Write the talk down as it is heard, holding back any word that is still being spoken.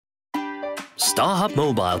StarHub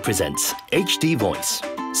Mobile presents HD Voice,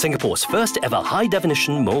 Singapore's first ever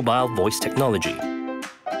high-definition mobile voice technology.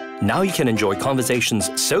 Now you can enjoy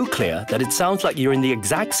conversations so clear that it sounds like you're in the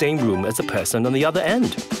exact same room as the person on the other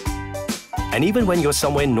end. And even when you're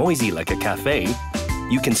somewhere noisy like a cafe,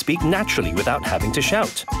 you can speak naturally without having to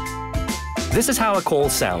shout. This is how a call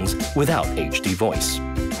sounds without HD Voice.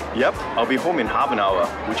 Yep, I'll be home in half an hour.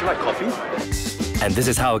 Would you like coffee? And this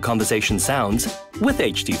is how a conversation sounds with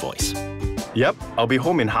HD Voice. Yep, I'll be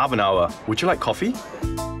home in half an hour. Would you like coffee?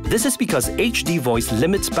 This is because HD Voice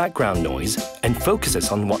limits background noise and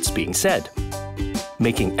focuses on what's being said,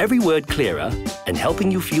 making every word clearer and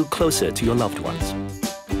helping you feel closer to your loved ones.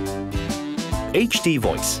 HD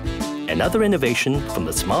Voice, another innovation from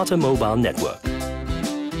the Smarter Mobile Network.